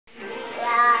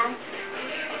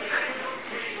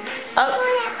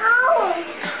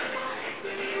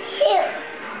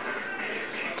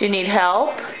Do you need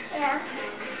help? Yeah.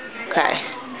 Okay.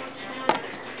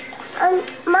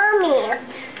 Mommy.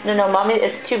 No, Mommy,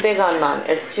 it's too big on Mom.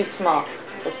 It's too small.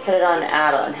 Let's put it on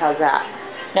Adalyn. How's that?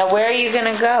 Now, where are you going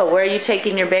to go? Where are you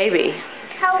taking your baby?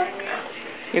 Help.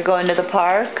 You're going to the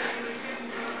park?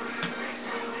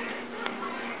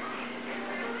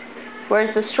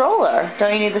 Where's the stroller?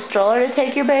 Don't you need the stroller to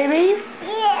take your baby?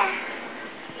 Yeah.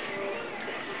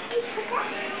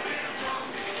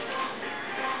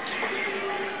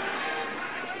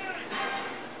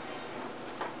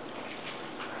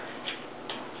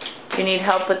 Do you need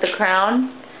help with the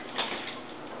crown?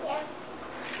 Yeah.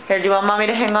 Here, do you want Mommy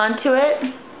to hang on to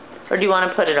it? Or do you want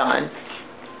to put it on?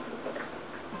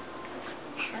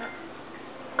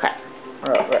 Okay.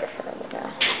 We're over it further now.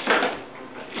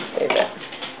 Save it.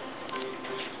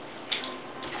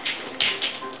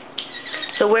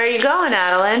 So where are you going,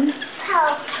 Adalyn?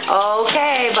 Help.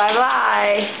 Okay,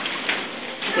 bye-bye.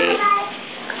 See?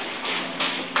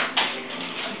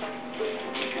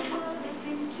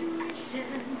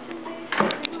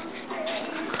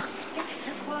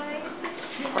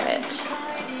 Quiet.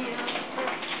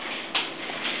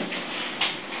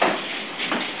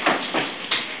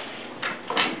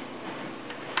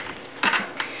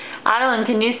 Adalyn,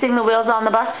 can you sing the Wheels on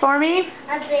the Bus for me?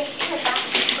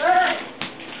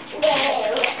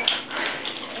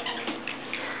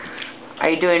 Are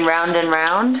you doing Round and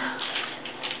Round?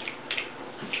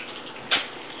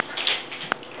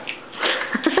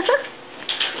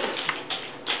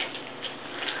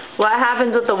 What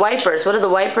happens with the wipers? What are the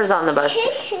wipers on the bus?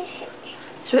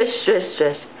 Swish, swish,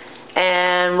 swish.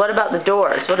 And what about the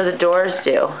doors? What do the doors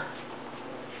do?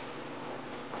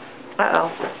 Uh-oh.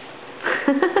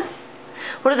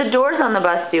 What do the doors on the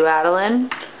bus do, Adalyn?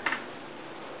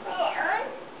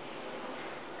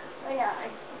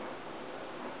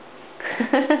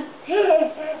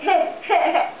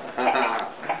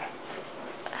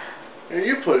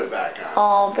 You put it back on.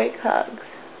 Oh, big hugs.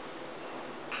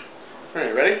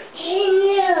 Alright, ready?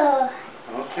 No.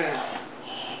 Okay.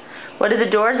 What do the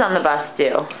doors on the bus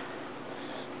do?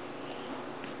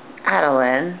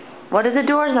 Adalyn, what do the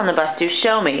doors on the bus do?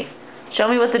 Show me. Show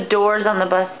me what the doors on the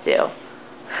bus do.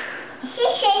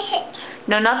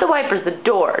 No, not the wipers, the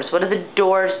doors. What do the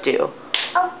doors do?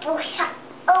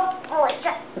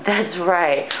 That's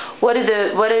right. What do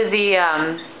the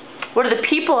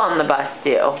people on the bus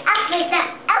do?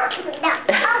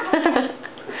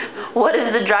 What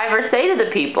does the driver say to the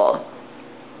people?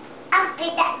 I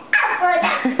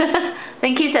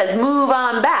think he says, move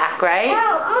on back, right?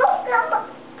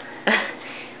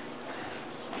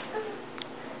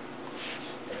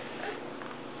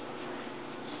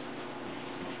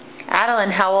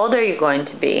 Adalyn, how old are you going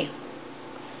to be?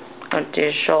 Oh, does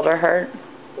your shoulder hurt?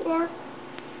 Yeah.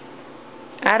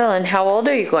 Adalyn, how old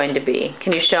are you going to be?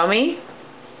 Can you show me?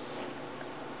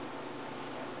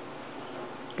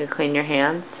 You clean your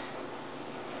hands?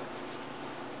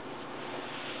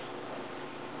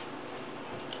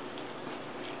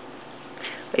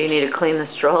 But you need to clean the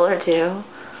stroller too?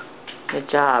 Good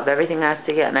job. Everything has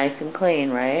to get nice and clean,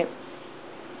 right?